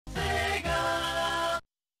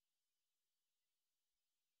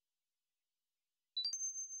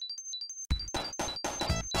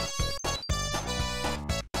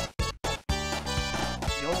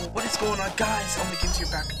going on, guys? I'm Games here,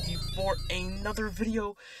 back with you for another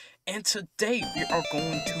video, and today we are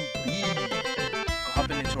going to be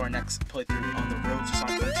hopping into our next playthrough on the Road to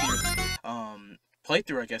Sonic Frontiers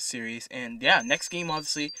playthrough, I guess, series. And yeah, next game,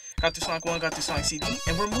 obviously, got through Sonic 1, got through Sonic CD,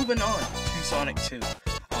 and we're moving on to Sonic 2.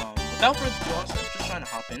 Without further ado, I'm just trying to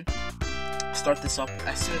hop in, start this up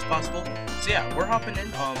as soon as possible. So yeah, we're hopping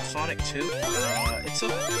in Sonic 2. It's a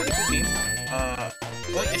pretty cool game.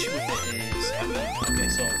 One issue with it is, okay,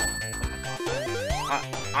 so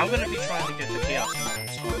I'm gonna be trying to get the Chaos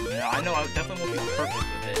Emeralds. Now I know I definitely won't be perfect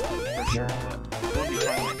with it, for sure, but I'm gonna be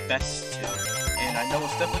trying my best to. And I know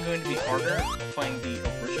it's definitely going to be harder playing the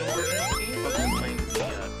original version of the game, but than playing the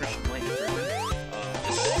Christian Lane version.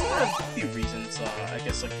 Just for a few reasons. I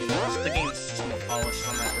guess, like, you know, the game's just more polished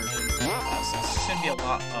on that version. So it's just gonna be a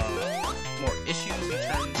lot more issues in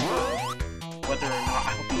terms of whether or not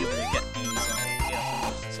I'll be able to get these Chaos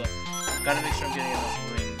Emeralds. So gotta make sure I'm getting enough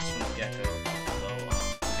rings from the get-go. So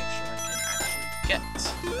make sure I can actually get the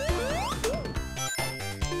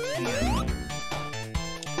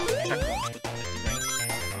checkpoints with the 50 rings.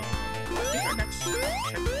 I think our next checkpoint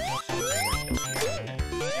is right up here, isn't it?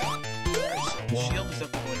 Alright, so the shield is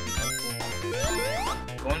definitely going to be helpful.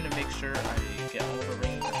 Going to make sure I get all the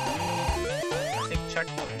rings that I need. I think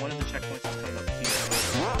one of the checkpoints is coming up here.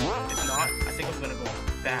 If not, I think I'm going to go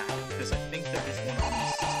back, because I think there is one on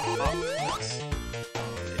these top cliffs,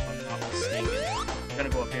 if I'm not mistaken. We're going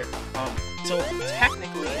to go up here. So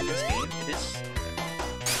technically in this game,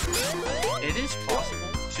 it is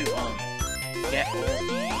possible to get all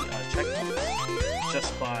the checkpoints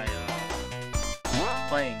just by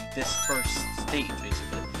playing this first stage,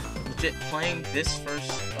 basically. Legit, playing this first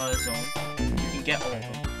zone, you can get all of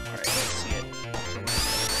them. Alright, let's see it. So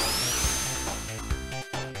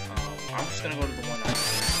I'm just gonna go to the one on here.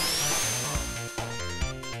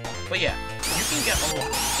 But yeah, you can get all of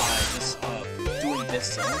them by just doing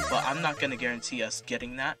this zone, but I'm not gonna guarantee us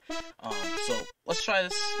getting that. So let's try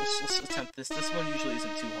this. Let's attempt this. This one usually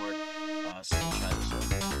isn't too hard. So we'll try this one.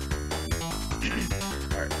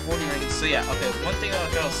 Alright, 40 rings. So yeah, okay, one thing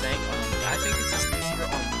like I was saying, I think it's just easier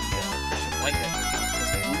on the Christian White version, because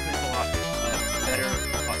the movement's a lot better,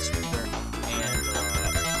 a lot smoother, and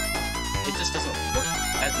it just doesn't look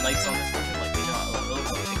as nice on this version. Like, you know, it looks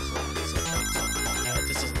like pixelated, so it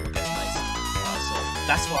just doesn't look as nice. So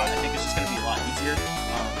that's why I think it's just going to be a lot easier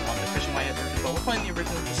on the Christian White version. But we're playing the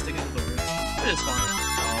original, just sticking to the roots. It is fine.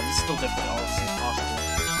 It's still definitely obviously possible.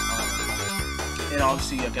 And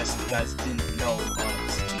obviously, I guess you guys didn't know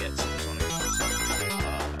since you get Supersonic. So,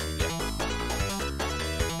 yeah.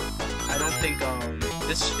 I don't think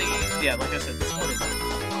this stage, yeah, like I said, this one is not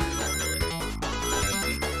really easy.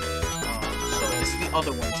 So it's the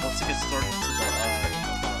other ones. Once it gets started to the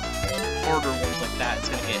harder ones like that, it's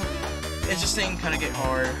gonna get interesting, kind of get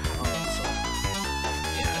hard. So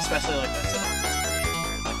yeah, especially like I said on this version,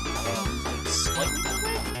 where it's slightly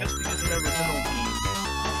different, just because remember it's an old game.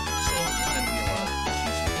 So there's gonna be a lot of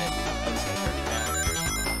issues with it, at least compared to now.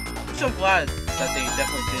 Which I'm glad that they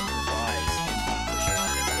definitely did revise in the Christian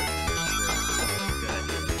White version. For sure, it's definitely a good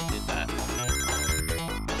idea that they did that.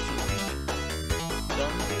 Should be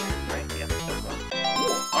done here, right? Yeah, there we go.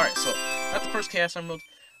 Cool. Alright, so that's the first Chaos Emerald.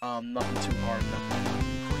 Nothing too hard, nothing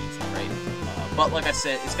crazy, right? But like I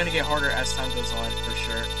said, it's gonna get harder as time goes on, for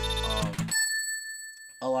sure.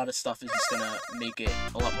 A lot of stuff is just gonna make it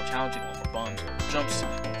a lot more challenging, a lot more bombs, jumps,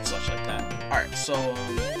 and such like that. Alright, so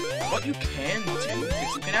what you can do is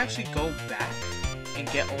you can actually go back and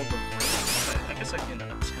get all the rings. I guess I can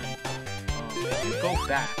attempt. If you go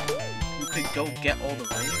back, you could go get all the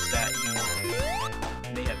rings that you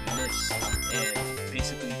may have missed, and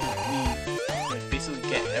basically you can basically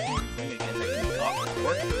get every ring again that you got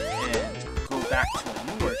before, and go back to a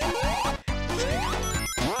newer version.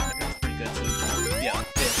 Pretty good. So yeah,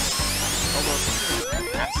 this. Although it's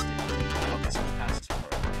past it. Okay, so the past is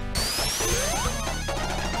part.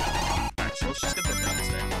 Alright, so let's just get the rings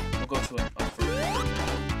then. We'll go to a further version.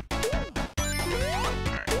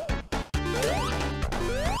 Alright.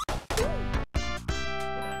 Put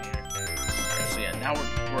on here. Alright, so yeah, now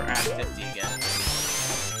we're at 50 again.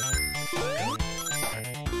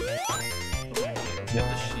 Get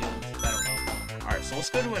the shield. I don't know. Alright, so let's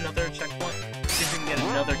go to another checkpoint. See if we can get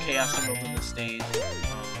another Chaos Emerald in the stage.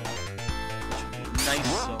 Which would be nice,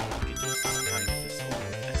 so we can just try to get this over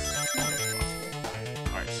as soon as possible.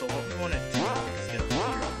 Alright, so what we want to do is get up here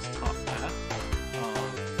on this top path.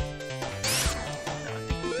 I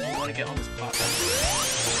think we want to get on this platform.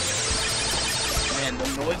 Man, the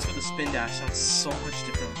noise for the spin dash sounds so much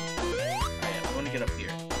different on this one. Alright, yeah, we want to get up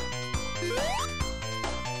here.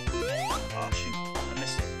 Oh shoot, I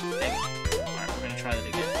missed it. Dang it. Alright, we're gonna try that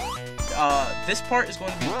again. This part is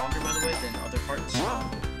going to be longer, by the way, than other parts.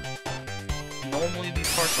 Normally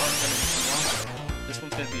these parts aren't going to be too long. This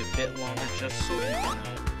one's going to be a bit longer, just so we can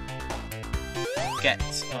get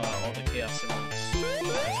all the chaos emeralds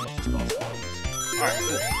as much as possible. Alright,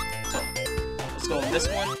 cool. So, let's go on this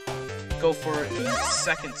one. Go for the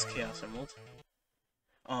second chaos emerald.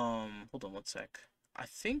 Hold on one sec. I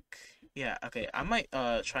think, yeah, okay, I might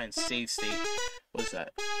try and save state. What is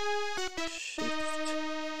that? Shift.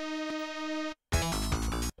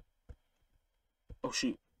 Oh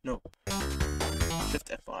shoot, no. Shift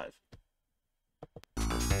F5.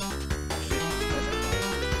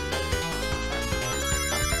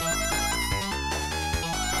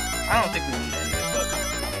 I don't think we need any of it, but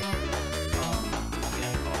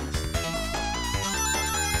yeah,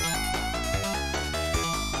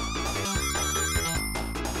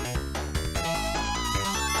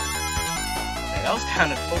 okay, that was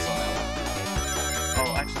kind of close on that one.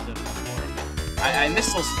 Oh, actually, there's one more. I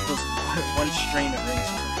missed those one strain of rings.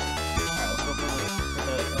 Alright, let's go for the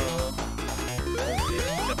okay,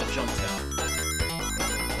 we got the jumps now.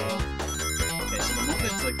 Okay, so the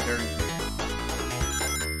movement's like very weird.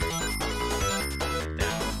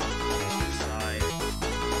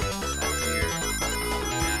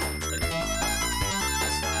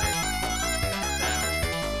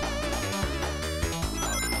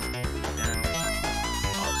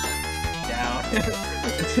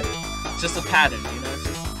 It's just a pattern, you know, it's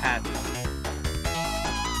just a pattern.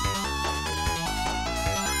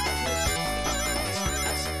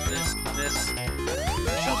 This,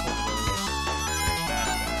 jump over those, that,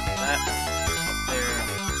 up there,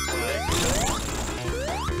 right.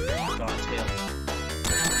 Oh my god, tails.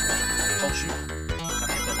 Oh shoot.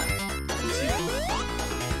 Okay, but you see them?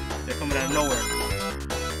 They're coming out of nowhere. Ooh.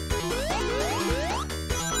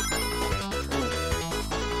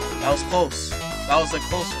 That was close. That was a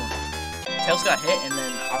close one. Tails got hit, and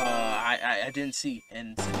then I didn't see,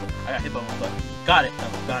 and I got hit by one, but got it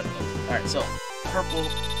though, got it though. Alright, so purple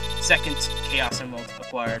second chaos emerald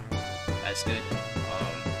acquired. That's good.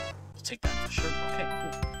 We'll take that for sure. Okay,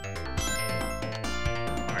 cool.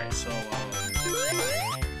 Alright, so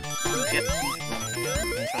we'll get these ones again. I'm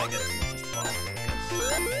gonna try to get as much as possible because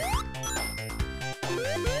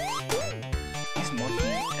these monkey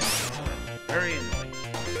enemies are very annoying.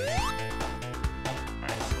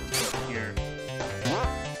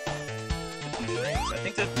 I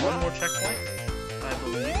think there's one more checkpoint, I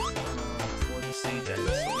believe, before the stage ends, so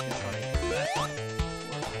we can try and get that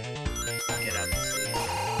before we get out the stage.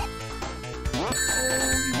 Oh,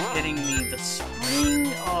 you're kidding me, the spring?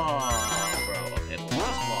 Oh, bro, okay, well, we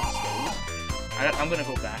just lost. I'm gonna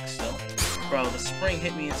go back still. Bro, the spring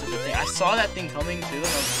hit me into the thing. I saw that thing coming too, and I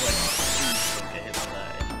was just like, please don't get hit by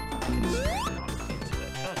that, and knock me into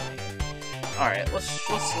it. God dang it. Alright, let's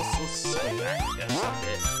go back, I guess, a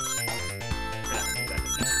bit.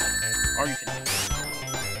 Are you kidding me? Oh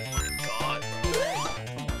my god, bro.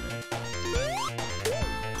 Come on,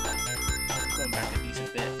 man. Going back a decent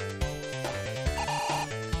bit.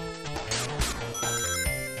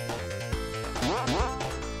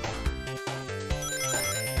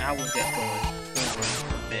 Now we'll get going over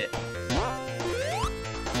a bit.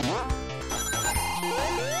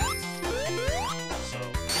 So,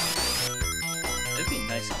 it'd be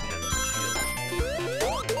nice if we had like a shield.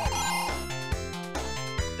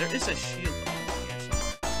 There is a shield on here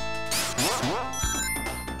somewhere.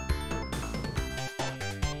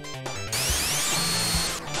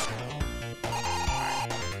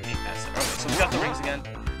 Alright, okay, so we got the rings again.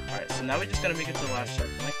 Alright, so now we just gotta make it to the last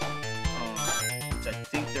checkpoint. Which I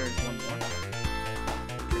think there is one more.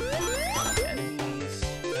 Enemies.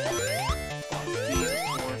 These,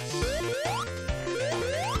 of course.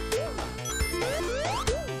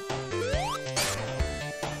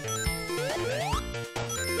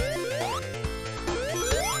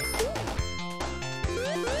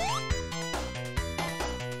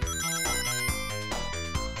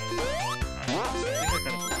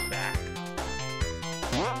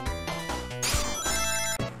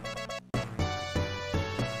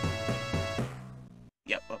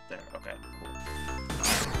 Yep, up there. Okay, cool.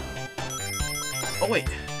 Oh wait,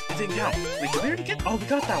 it didn't count. Wait, did we already get? Oh, we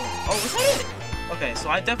got that one. Oh, was that it? Okay, so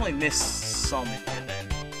I definitely missed some in here then.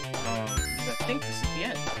 Because I think this is the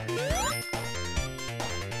end.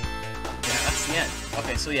 Yeah, that's the end.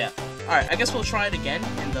 Okay, so yeah. All right, I guess we'll try it again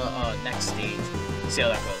in the next stage. See how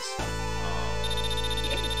that goes.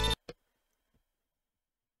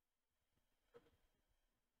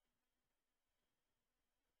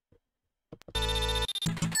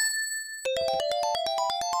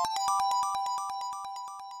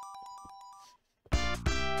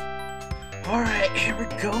 Alright, here we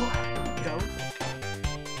go.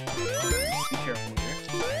 be careful here.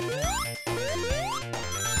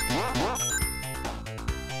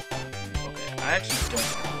 Okay, I actually don't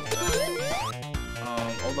know that.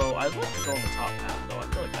 Although I'd like to go on the top path, though. I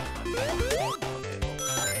feel like that's not bad. Okay, well,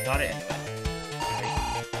 got it anyway. Great.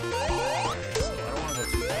 So I don't want to go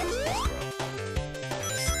too fast in this, bro.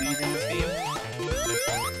 Speed in this game.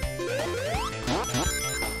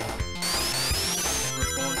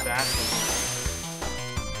 We're going back.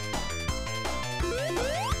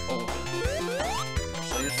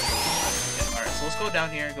 Alright, so let's go down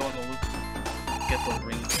here, go in the loop, get the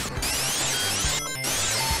ring.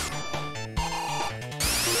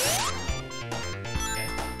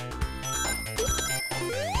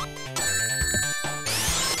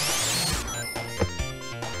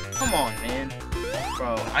 Come on, man.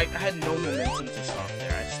 Bro, I had no momentum to stop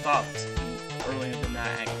there. I stopped earlier than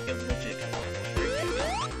that. I get legit.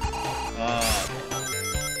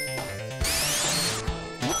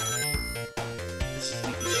 This is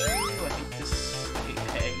the issue. I hate this.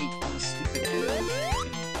 I hate these stupid arrows.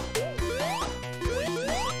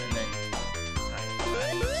 And then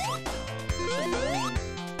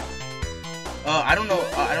I don't know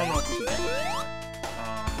if we can get it. I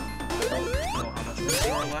don't know how much room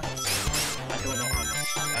there are left. I don't know how much.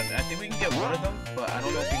 I think we can get one of them, but I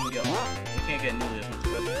don't know if we can get one. We can't get nearly as much,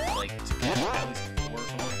 but like to get at least 4 or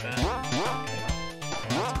something like that.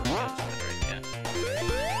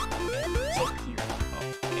 It's up here. Oh,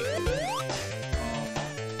 okay.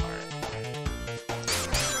 Alright.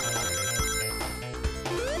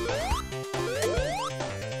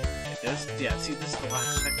 Yeah, see, this is the last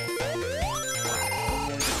second.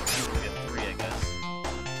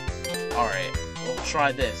 Alright, we'll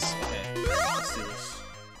try this. Okay, let's do this.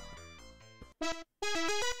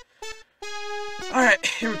 Alright,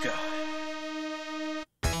 here we go.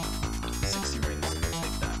 60 rings, let's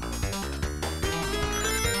take that.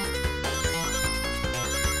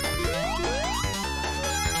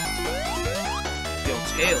 Yo,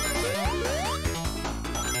 Tails.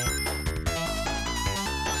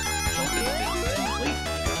 Jumping a bit too late,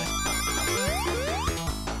 my guy.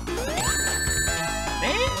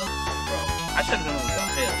 Man? I should have known it was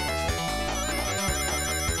about Tails.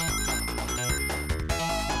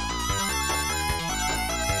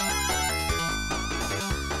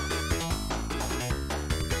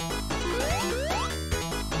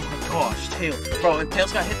 Oh my gosh, Tails. Bro, if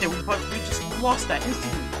Tails got hit there, we just lost that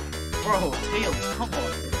instantly. Bro, Tails, come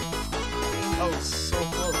on. That was so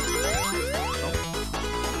close. Oh.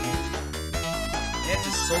 It's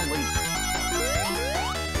just so late.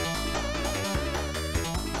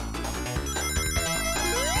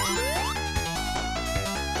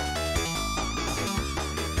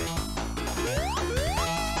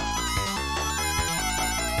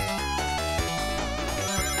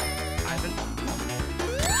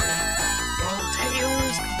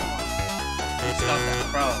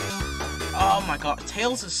 Bro. Oh my god,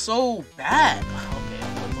 Tails is so bad. Okay,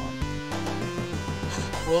 hold on.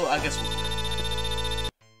 Well, I guess we'll...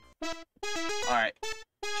 Alright,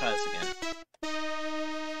 try this again.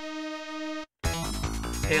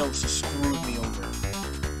 Tails just screwed me over.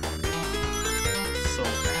 So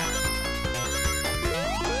bad.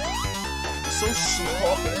 It's so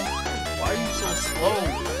slow. Why are you so slow?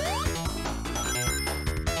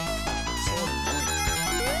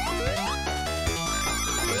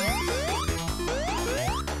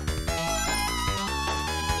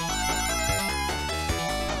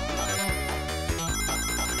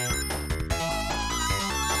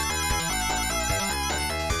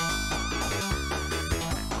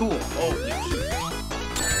 Cool. Oh,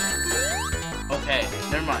 okay,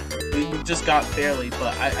 never mind. We just got barely,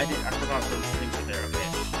 but I forgot those things were there. Okay,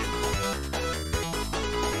 shoot.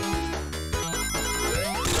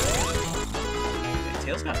 Okay,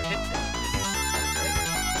 Tails got hit there.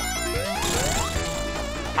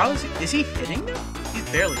 How is he hitting them? He's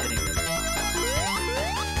barely hitting them.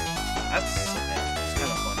 That's okay. It's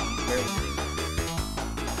kind of funny. He's barely hitting them.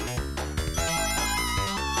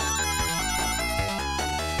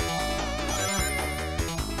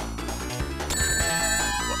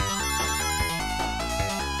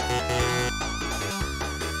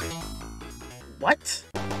 What?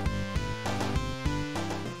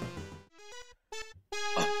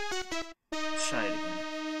 Oh. Let's try it again.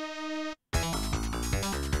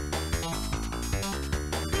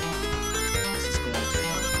 This is going to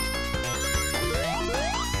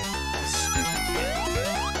this stupid kid.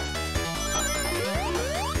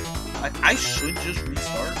 I should just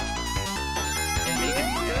restart and make a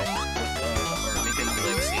new jump with or make a new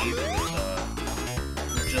like save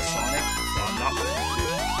with just Sonic. But I'm not going to.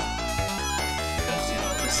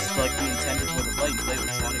 This is like the intended for the play. You play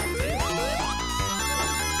with Sonic and Tails.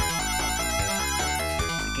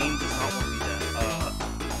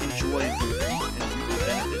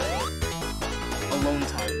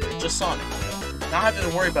 Sonic, you know? Not having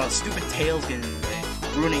to worry about stupid Tails getting in the way,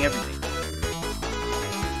 ruining everything.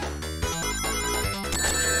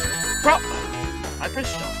 Bro! I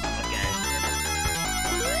pressed jump again.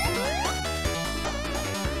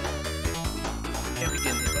 Can't be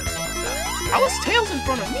getting hit by something like that. How is Tails in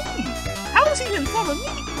front of me? How is he in front of me,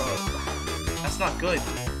 bro? That's not good.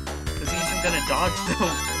 Because he isn't gonna dodge them.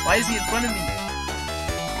 Why is he in front of me?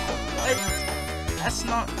 What? That's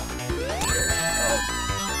not... Oh.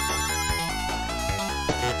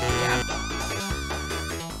 Yeah, I'm done.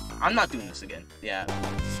 I'm not doing this again. Yeah.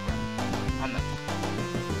 I'm not doing it.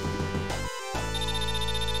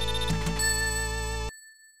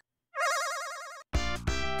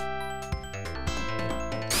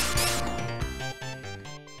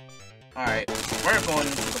 Alright, we're going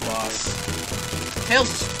into the boss. Tails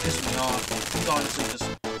is pissing me off. He's honestly just...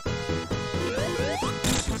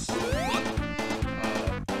 useless. Who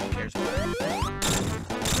cares about him?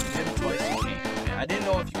 Hit him twice, you can't. Okay, I didn't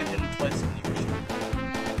know if you could hit him twice in the original.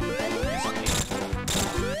 Yes, you can.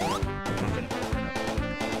 I'm not gonna go for another one.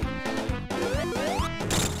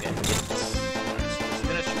 Okay, hits. Alright, so he's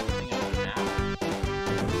gonna shoot the thing out now.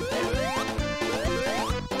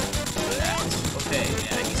 Okay,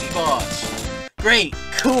 yeah, easy boss. Great,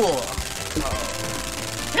 cool.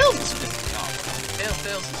 Tails is pissing me off. Tails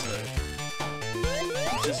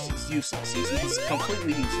is he's useless. He's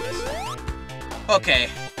completely useless. Okay,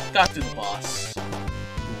 got through the boss. Cool,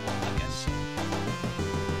 I guess.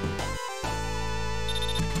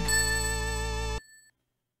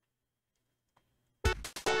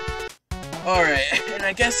 Alright, and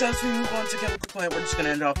I guess as we move on to Chemical Plant, we're just gonna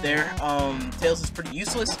end off there. Tails is pretty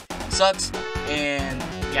useless, sucks, and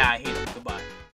yeah, I hate it.